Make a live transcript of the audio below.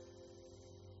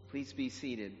Please be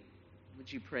seated.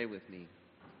 Would you pray with me?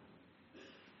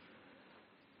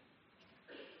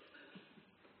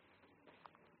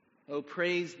 Oh,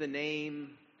 praise the name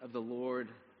of the Lord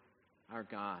our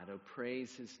God. Oh,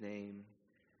 praise his name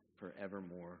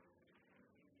forevermore.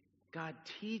 God,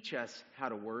 teach us how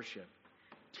to worship.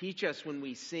 Teach us when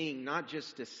we sing, not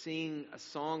just to sing a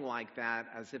song like that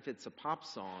as if it's a pop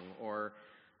song or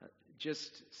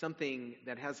just something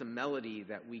that has a melody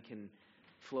that we can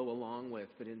flow along with,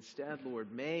 but instead,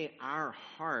 Lord, may our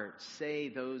hearts say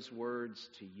those words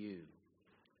to you.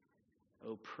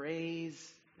 Oh,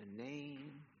 praise the name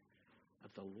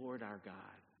of the Lord our God,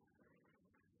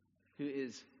 who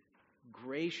is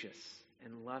gracious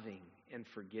and loving and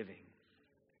forgiving.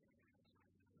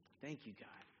 Thank you, God.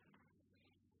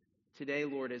 Today,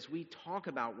 Lord, as we talk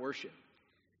about worship,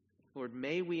 Lord,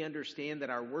 may we understand that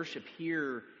our worship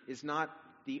here is not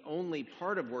the only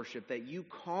part of worship, that you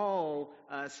call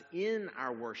us in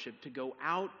our worship to go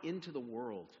out into the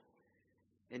world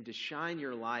and to shine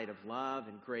your light of love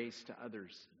and grace to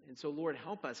others. And so, Lord,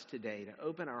 help us today to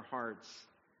open our hearts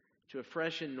to a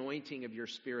fresh anointing of your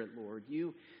Spirit, Lord.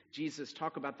 You, Jesus,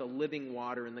 talk about the living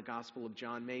water in the Gospel of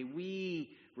John. May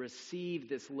we receive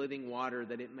this living water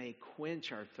that it may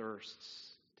quench our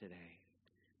thirsts today.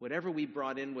 Whatever we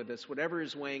brought in with us, whatever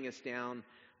is weighing us down,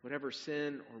 whatever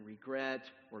sin or regret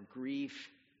or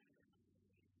grief,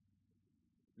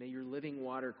 may your living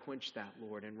water quench that,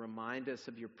 Lord, and remind us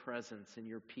of your presence and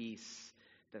your peace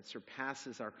that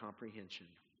surpasses our comprehension.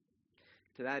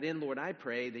 To that end, Lord, I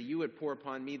pray that you would pour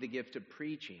upon me the gift of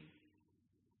preaching,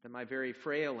 that my very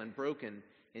frail and broken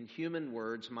and human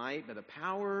words might, by the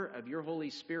power of your Holy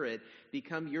Spirit,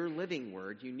 become your living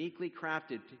word, uniquely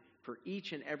crafted for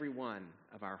each and every one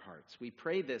of our hearts. We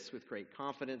pray this with great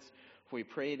confidence, for we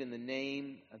pray it in the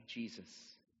name of Jesus.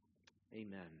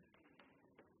 Amen.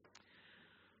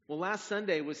 Well, last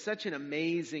Sunday was such an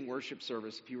amazing worship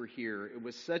service if you were here. It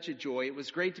was such a joy. It was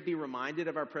great to be reminded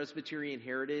of our Presbyterian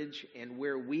heritage and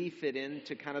where we fit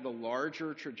into kind of the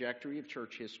larger trajectory of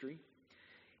church history.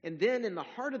 And then in the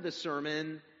heart of the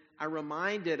sermon, I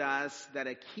reminded us that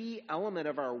a key element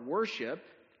of our worship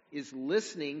is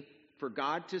listening for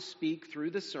God to speak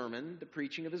through the sermon, the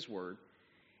preaching of his word,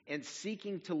 and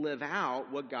seeking to live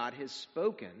out what God has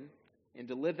spoken and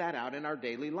to live that out in our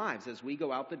daily lives as we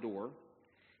go out the door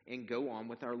and go on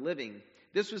with our living.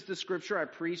 This was the scripture I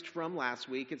preached from last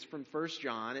week. It's from 1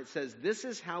 John. It says, "This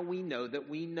is how we know that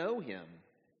we know him,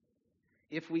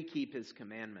 if we keep his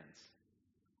commandments."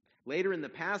 Later in the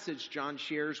passage, John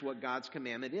shares what God's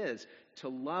commandment is, to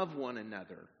love one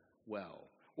another well.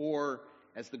 Or,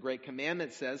 as the Great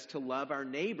Commandment says, to love our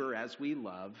neighbor as we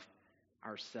love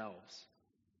ourselves.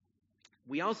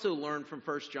 We also learn from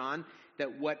 1 John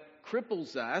that what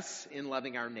cripples us in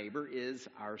loving our neighbor is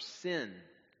our sin.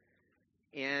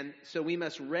 And so we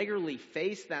must regularly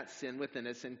face that sin within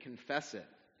us and confess it.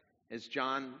 As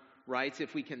John writes,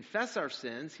 if we confess our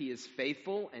sins, he is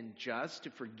faithful and just to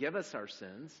forgive us our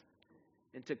sins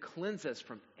and to cleanse us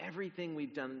from everything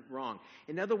we've done wrong.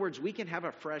 In other words, we can have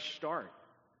a fresh start.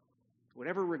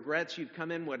 Whatever regrets you've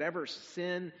come in, whatever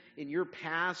sin in your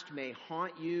past may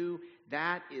haunt you,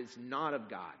 that is not of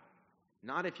God.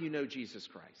 Not if you know Jesus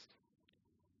Christ.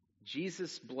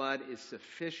 Jesus' blood is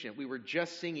sufficient. We were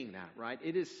just singing that, right?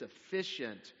 It is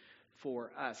sufficient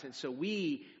for us. And so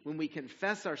when we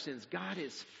confess our sins, God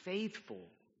is faithful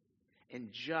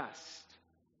and just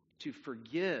to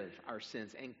forgive our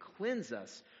sins and cleanse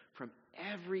us from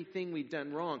everything we've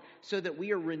done wrong so that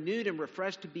we are renewed and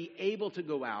refreshed to be able to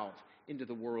go out into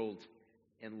the world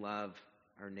and love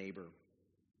our neighbor.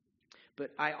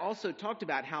 But I also talked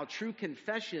about how true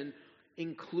confession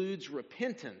includes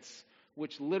repentance,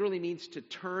 which literally means to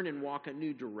turn and walk a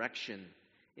new direction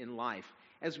in life.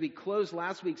 As we closed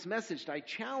last week's message, I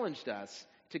challenged us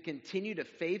to continue to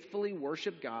faithfully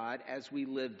worship God as we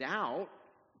lived out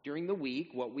during the week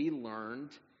what we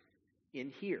learned in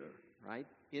here, right?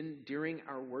 During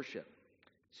our worship.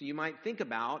 So you might think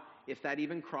about if that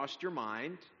even crossed your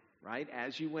mind, right,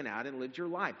 as you went out and lived your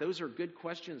life. Those are good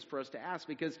questions for us to ask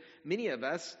because many of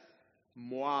us,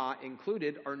 moi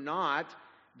included, are not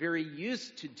very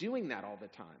used to doing that all the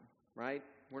time, right?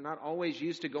 We're not always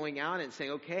used to going out and saying,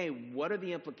 okay, what are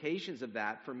the implications of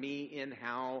that for me in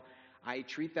how I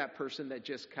treat that person that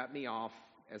just cut me off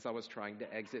as I was trying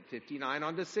to exit 59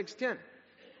 onto 610,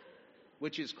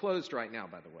 which is closed right now,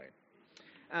 by the way.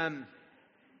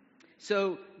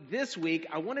 So this week,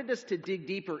 I wanted us to dig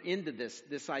deeper into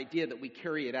this idea that we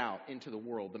carry it out into the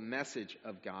world, the message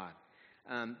of God.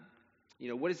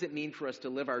 What does it mean for us to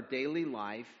live our daily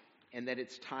life and that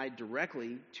it's tied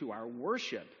directly to our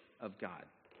worship of God?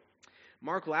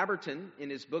 Mark Labberton, in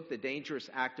his book, The Dangerous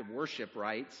Act of Worship,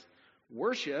 writes,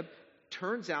 worship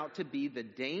turns out to be the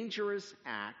dangerous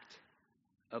act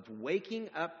of waking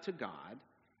up to God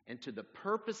and to the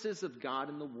purposes of God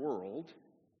in the world,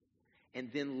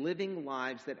 and then living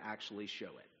lives that actually show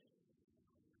it.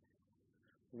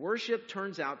 Worship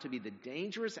turns out to be the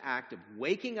dangerous act of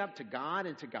waking up to God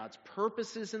and to God's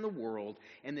purposes in the world,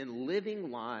 and then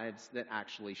living lives that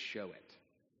actually show it.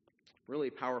 Really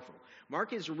powerful.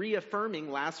 Mark is reaffirming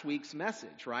last week's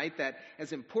message, right? That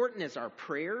as important as our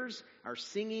prayers, our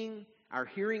singing, our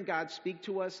hearing God speak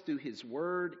to us through His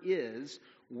Word is,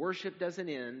 worship doesn't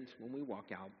end when we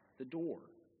walk out the door.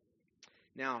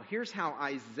 Now, here's how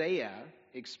Isaiah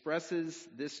expresses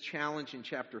this challenge in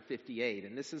chapter 58,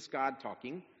 and this is God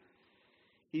talking.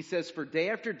 He says, for day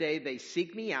after day they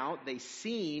seek me out, they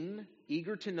seem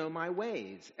eager to know my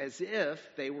ways, as if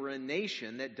they were a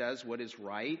nation that does what is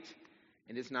right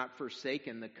and has not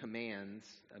forsaken the commands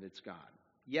of its God.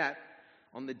 Yet,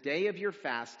 on the day of your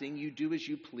fasting, you do as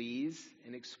you please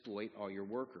and exploit all your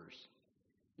workers.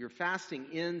 Your fasting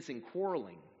ends in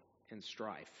quarreling and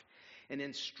strife, and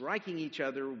in striking each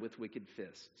other with wicked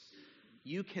fists.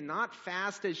 You cannot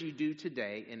fast as you do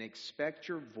today and expect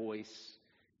your voice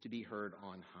to be heard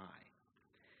on high.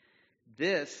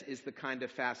 This is the kind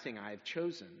of fasting I have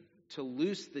chosen, to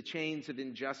loose the chains of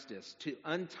injustice, to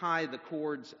untie the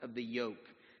cords of the yoke,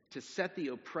 to set the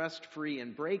oppressed free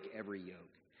and break every yoke.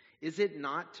 Is it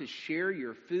not to share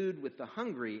your food with the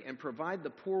hungry and provide the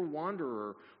poor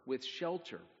wanderer with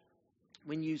shelter?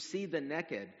 When you see the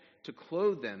naked, to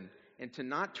clothe them, and to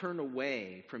not turn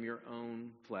away from your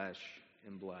own flesh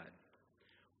and blood.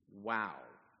 Wow.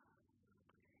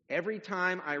 Every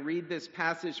time I read this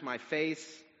passage, my face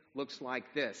looks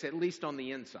like this, at least on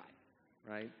the inside,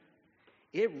 right?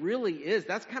 It really is.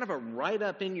 That's kind of a right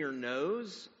up in your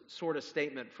nose sort of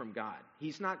statement from God.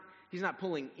 He's not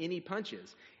pulling any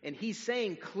punches. And He's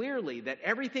saying clearly that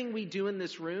everything we do in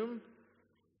this room,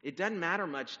 it doesn't matter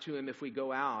much to Him if we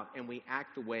go out and we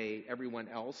act the way everyone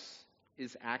else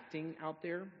is acting out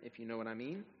there, if you know what I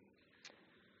mean.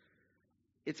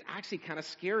 It's actually kind of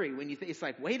scary when you think, it's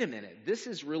like, wait a minute, this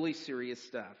is really serious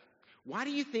stuff. Why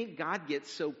do you think God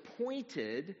gets so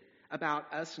pointed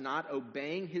about us not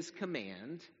obeying His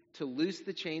command to loose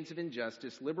the chains of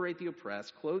injustice, liberate the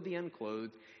oppressed, clothe the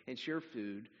unclothed, and share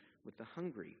food with the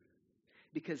hungry?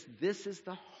 Because this is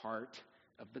the heart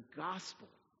of the gospel.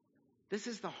 This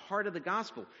is the heart of the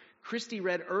gospel. Christy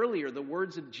read earlier the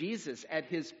words of Jesus at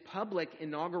His public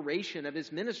inauguration of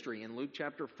His ministry in Luke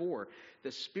chapter 4.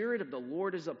 The Spirit of the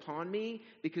Lord is upon me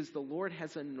because the Lord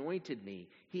has anointed me.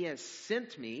 He has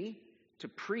sent me to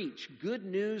preach good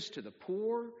news to the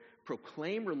poor,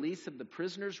 proclaim release of the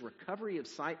prisoners, recovery of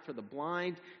sight for the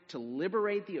blind, to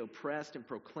liberate the oppressed, and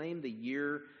proclaim the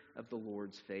year of the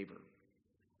Lord's favor.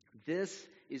 This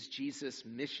is Jesus'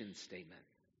 mission statement.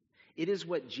 It is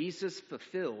what Jesus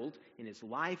fulfilled in His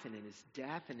life and in His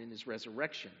death and in His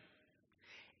resurrection.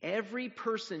 Every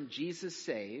person Jesus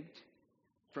saved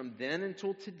from then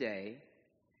until today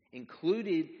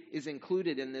is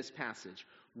included in this passage.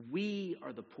 We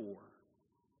are the poor.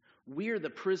 We are the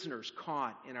prisoners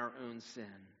caught in our own sin.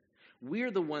 We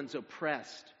are the ones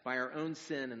oppressed by our own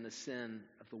sin and the sin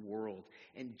of the world.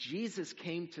 And Jesus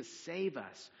came to save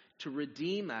us, to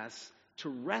redeem us, to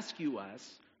rescue us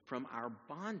from our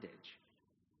bondage.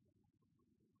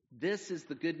 This is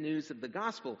the good news of the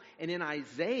gospel. And in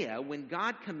Isaiah, when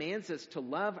God commands us to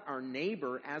love our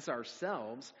neighbor as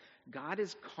ourselves, God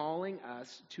is calling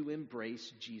us to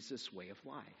embrace Jesus' way of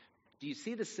life. Do you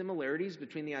see the similarities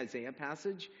between the Isaiah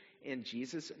passage and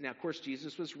Jesus? Now, of course,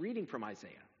 Jesus was reading from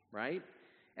Isaiah, right?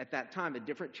 At that time, a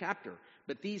different chapter.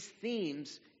 But these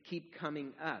themes keep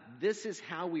coming up. This is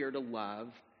how we are to love.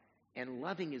 And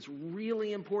loving is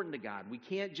really important to God. We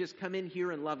can't just come in here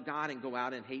and love God and go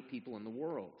out and hate people in the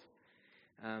world.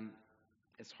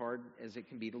 As hard as it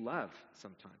can be to love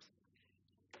sometimes.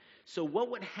 So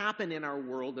what would happen in our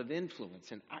world of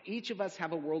influence? And each of us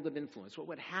have a world of influence. What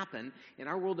would happen in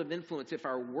our world of influence if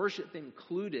our worship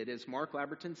included, as Mark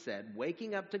Labberton said,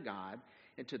 waking up to God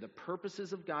and to the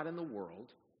purposes of God in the world,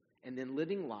 and then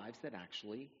living lives that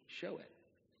actually show it?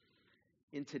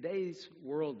 In today's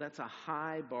world, that's a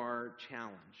high bar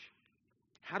challenge.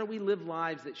 How do we live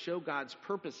lives that show God's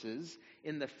purposes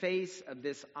in the face of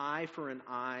this eye for an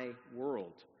eye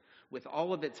world, with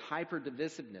all of its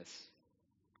hyper-divisiveness,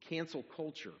 cancel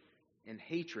culture, and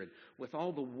hatred, with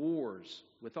all the wars,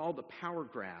 with all the power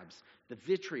grabs, the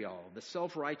vitriol, the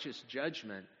self-righteous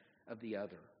judgment of the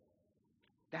other?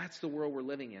 That's the world we're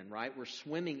living in, right? We're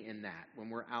swimming in that when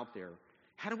we're out there.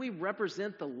 How do we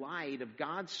represent the light of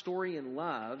God's story and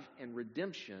love and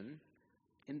redemption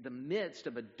in the midst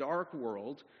of a dark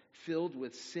world filled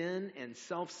with sin and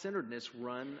self-centeredness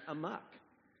run amok.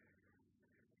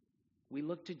 We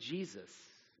look to Jesus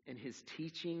and his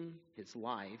teaching, his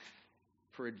life,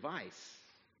 for advice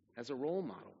as a role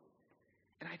model.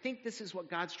 And I think this is what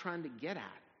God's trying to get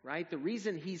at, right? The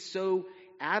reason he's so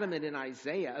adamant in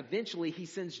Isaiah, eventually he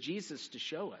sends Jesus to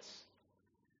show us.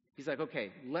 He's like,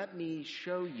 okay, let me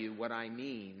show you what I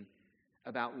mean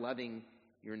about loving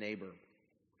your neighbor.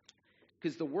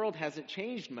 Because the world hasn't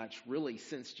changed much, really,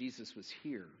 since Jesus was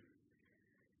here.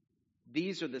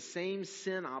 These are the same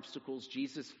sin obstacles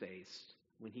Jesus faced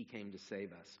when he came to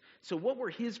save us. So what were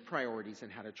his priorities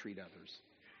in how to treat others?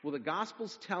 Well, the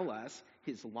Gospels tell us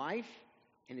his life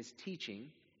and his teaching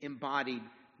embodied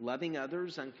loving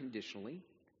others unconditionally,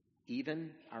 even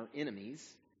our enemies,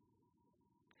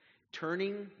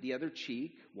 turning the other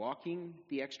cheek, walking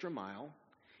the extra mile.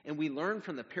 And we learn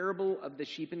from the parable of the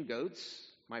sheep and goats,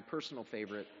 my personal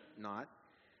favorite,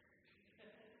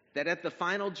 that at the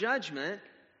final judgment,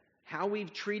 how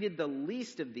we've treated the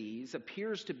least of these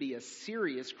appears to be a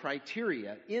serious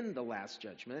criteria in the last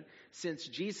judgment, since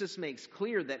Jesus makes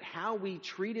clear that how we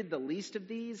treated the least of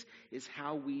these is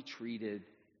how we treated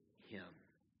him.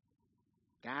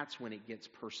 That's when it gets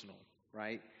personal,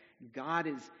 right?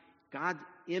 God's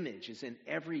image is in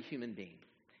every human being.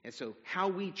 And so how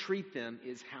we treat them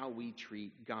is how we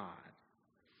treat God.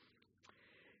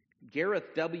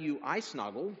 Gareth W.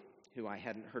 Eisnagel, who I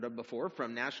hadn't heard of before,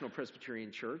 from National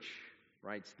Presbyterian Church,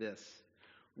 writes this: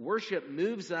 worship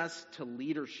moves us to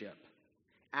leadership,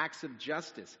 acts of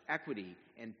justice, equity,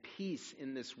 and peace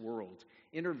in this world,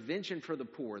 intervention for the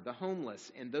poor, the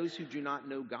homeless, and those who do not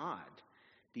know God,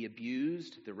 the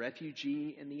abused, the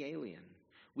refugee, and the alien.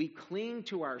 We cling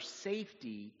to our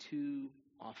safety too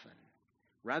often,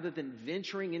 rather than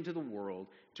venturing into the world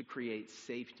to create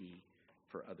safety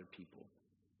for other people.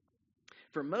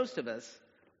 For most of us,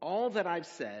 all that I've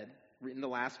said in the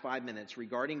last 5 minutes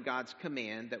regarding God's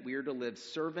command that we are to live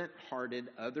servant-hearted,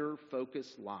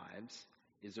 other-focused lives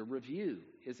is a review,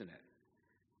 isn't it?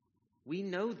 We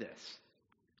know this.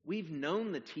 We've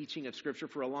known the teaching of Scripture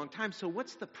for a long time, so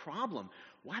what's the problem?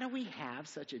 Why do we have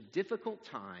such a difficult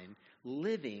time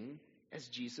living as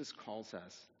Jesus calls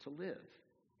us to live?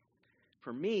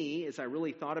 For me, as I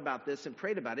really thought about this and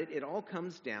prayed about it, it all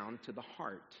comes down to the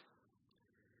heart.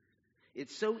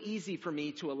 It's so easy for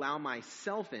me to allow my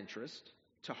self-interest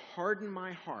to harden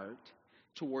my heart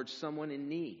towards someone in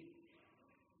need.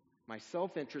 My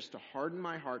self-interest to harden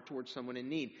my heart towards someone in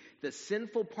need. The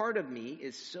sinful part of me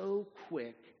is so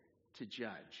quick to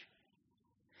judge.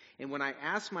 And when I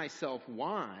ask myself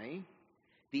why,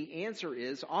 the answer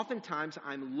is oftentimes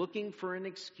I'm looking for an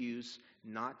excuse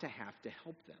not to have to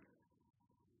help them.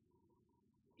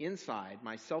 Inside,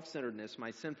 my self-centeredness,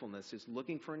 my sinfulness is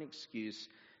looking for an excuse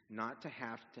not to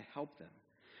have to help them.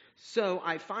 So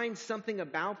I find something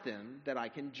about them that I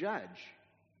can judge,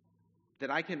 that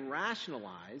I can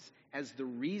rationalize as the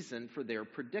reason for their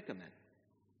predicament.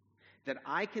 That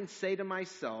I can say to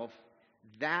myself,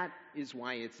 that is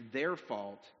why it's their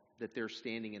fault that they're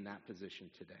standing in that position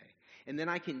today. And then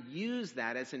I can use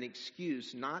that as an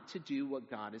excuse not to do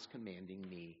what God is commanding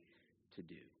me to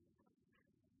do.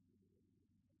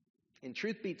 And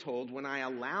truth be told, when I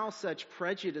allow such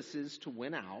prejudices to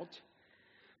win out,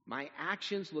 my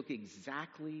actions look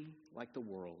exactly like the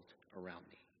world around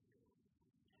me.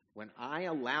 When I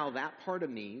allow that part of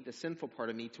me, the sinful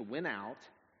part of me, to win out,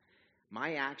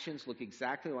 my actions look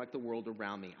exactly like the world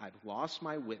around me. I've lost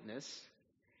my witness,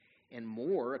 and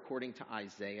more, according to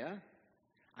Isaiah,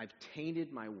 I've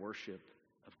tainted my worship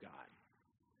of God.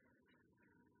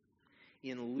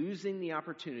 In losing the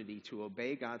opportunity to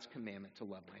obey God's commandment to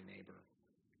love my neighbor.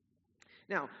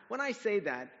 Now, when I say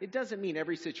that, it doesn't mean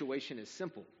every situation is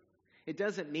simple. It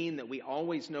doesn't mean that we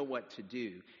always know what to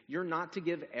do. You're not to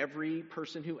give every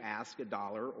person who asks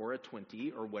 $1 or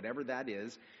 $20 or whatever that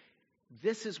is.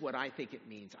 This is what I think it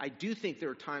means. I do think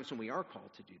there are times when we are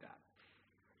called to do that.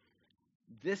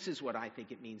 This is what I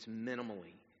think it means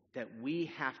minimally, that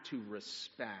we have to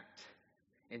respect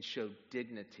and show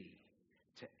dignity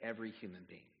to every human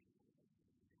being.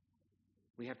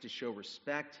 We have to show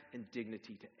respect and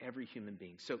dignity to every human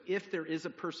being. So if there is a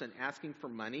person asking for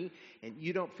money and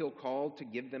you don't feel called to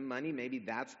give them money, maybe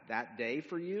that's that day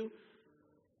for you,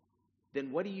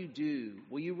 then what do?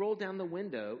 Well, you roll down the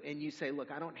window and you say, look,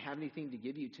 I don't have anything to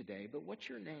give you today, but what's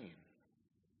your name?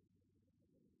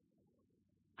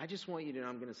 I just want you to know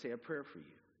I'm going to say a prayer for you.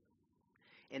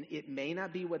 And it may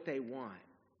not be what they want,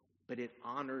 but it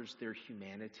honors their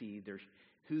humanity,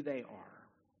 who they are.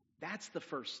 That's the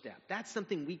first step. That's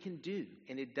something we can do.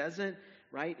 And it doesn't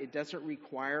right? It doesn't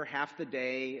require half the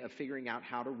day of figuring out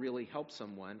how to really help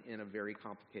someone in a very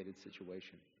complicated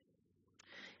situation.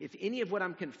 If any of what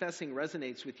I'm confessing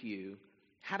resonates with you,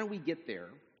 how do we get there?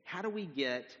 How do we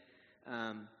get,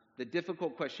 the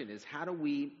difficult question is, how do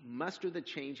we muster the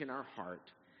change in our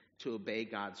heart to obey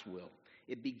God's will?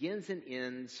 It begins and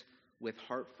ends with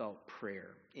heartfelt prayer.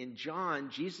 In John,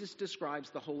 Jesus describes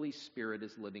the Holy Spirit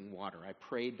as living water. I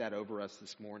prayed that over us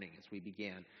this morning as we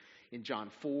began. In John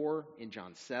 4, in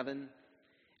John 7,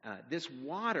 this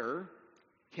water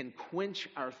can quench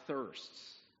our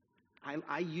thirsts.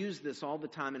 I use this all the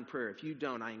time in prayer. If you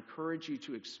don't, I encourage you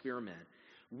to experiment.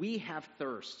 We have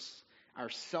thirsts, our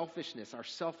selfishness, our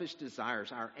selfish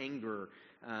desires, our anger,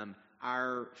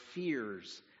 our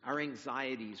fears, our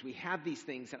anxieties. We have these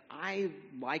things, and I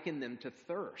liken them to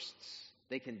thirsts.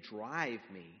 They can drive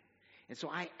me. And so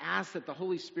I ask that the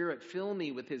Holy Spirit fill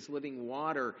me with his living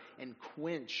water and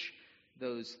quench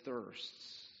those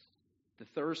thirsts. The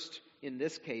thirst, in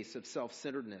this case, of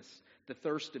self-centeredness, the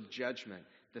thirst of judgment,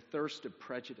 the thirst of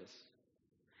prejudice.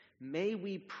 May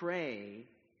we pray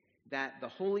that the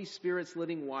Holy Spirit's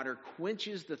living water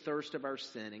quenches the thirst of our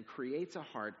sin and creates a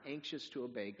heart anxious to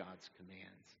obey God's commands.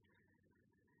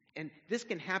 And this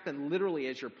can happen literally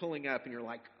as you're pulling up and you're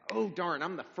like, oh darn,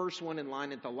 I'm the first one in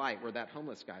line at the light where that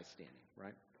homeless guy's standing,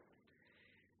 right?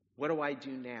 What do I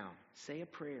do now? Say a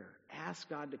prayer. Ask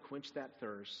God to quench that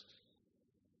thirst.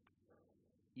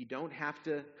 You don't have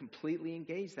to completely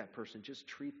engage that person. Just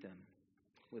treat them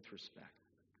with respect.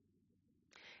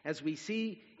 As we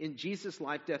see in Jesus'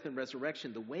 life, death, and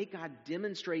resurrection, the way God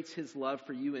demonstrates his love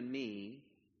for you and me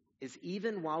is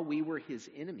even while we were his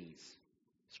enemies.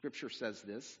 Scripture says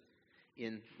this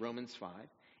in Romans 5.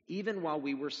 Even while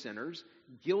we were sinners,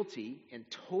 guilty and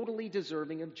totally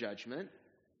deserving of judgment,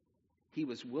 he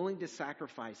was willing to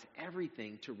sacrifice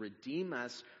everything to redeem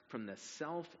us from the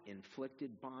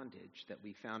self-inflicted bondage that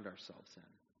we found ourselves in.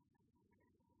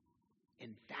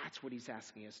 And that's what he's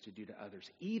asking us to do to others,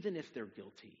 even if they're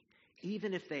guilty,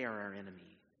 even if they are our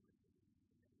enemy.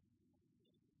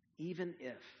 Even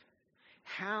if.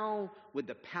 How would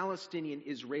the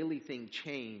Palestinian-Israeli thing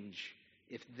change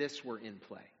if this were in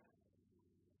play?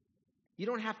 You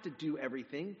don't have to do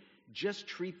everything. Just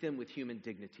treat them with human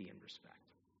dignity and respect,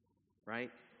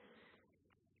 right?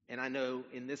 And I know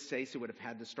in this case it would have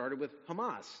had to start with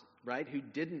Hamas, right, who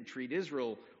didn't treat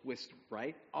Israel with,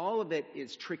 right? All of it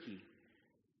is tricky.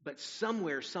 But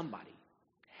somewhere, somebody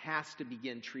has to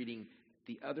begin treating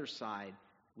the other side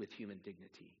with human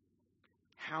dignity.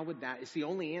 How would that? It's the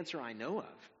only answer I know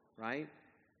of, right?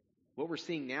 What we're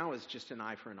seeing now is just an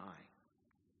eye for an eye.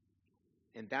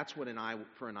 And that's what an eye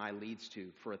for an eye leads to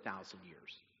for 1,000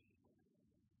 years.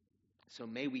 So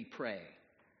may we pray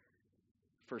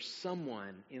for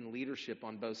someone in leadership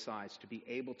on both sides to be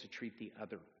able to treat the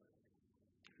other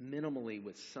minimally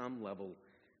with some level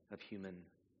of human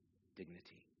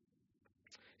dignity.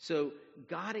 So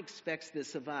God expects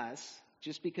this of us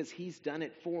just because he's done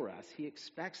it for us. He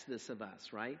expects this of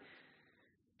us, right?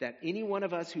 That any one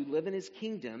of us who live in his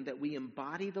kingdom, that we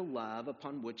embody the love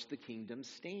upon which the kingdom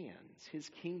stands. His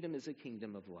kingdom is a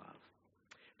kingdom of love.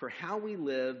 For how we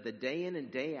live the day in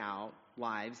and day out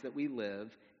lives that we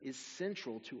live is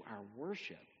central to our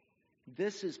worship.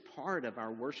 This is part of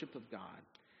our worship of God.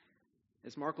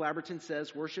 As Mark Labberton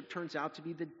says, worship turns out to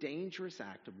be the dangerous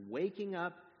act of waking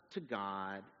up to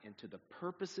God and to the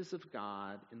purposes of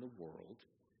God in the world,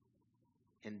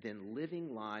 and then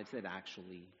living lives that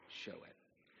actually show it.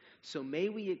 So may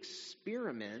we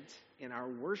experiment in our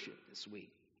worship this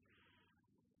week.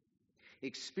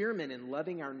 Experiment in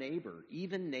loving our neighbor,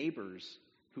 even neighbors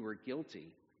who are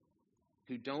guilty,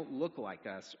 who don't look like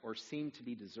us or seem to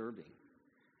be deserving.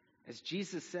 As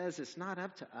Jesus says, it's not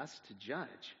up to us to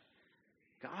judge.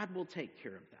 God will take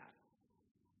care of that.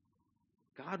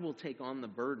 God will take on the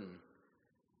burden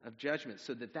of judgment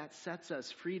so that sets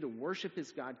us free to worship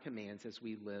as God commands as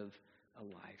we live a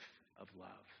life of love.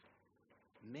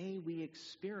 May we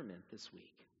experiment this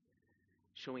week,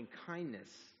 showing kindness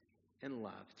and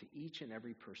love to each and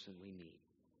every person we meet.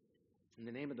 In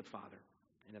the name of the Father,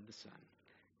 and of the Son,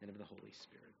 and of the Holy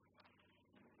Spirit.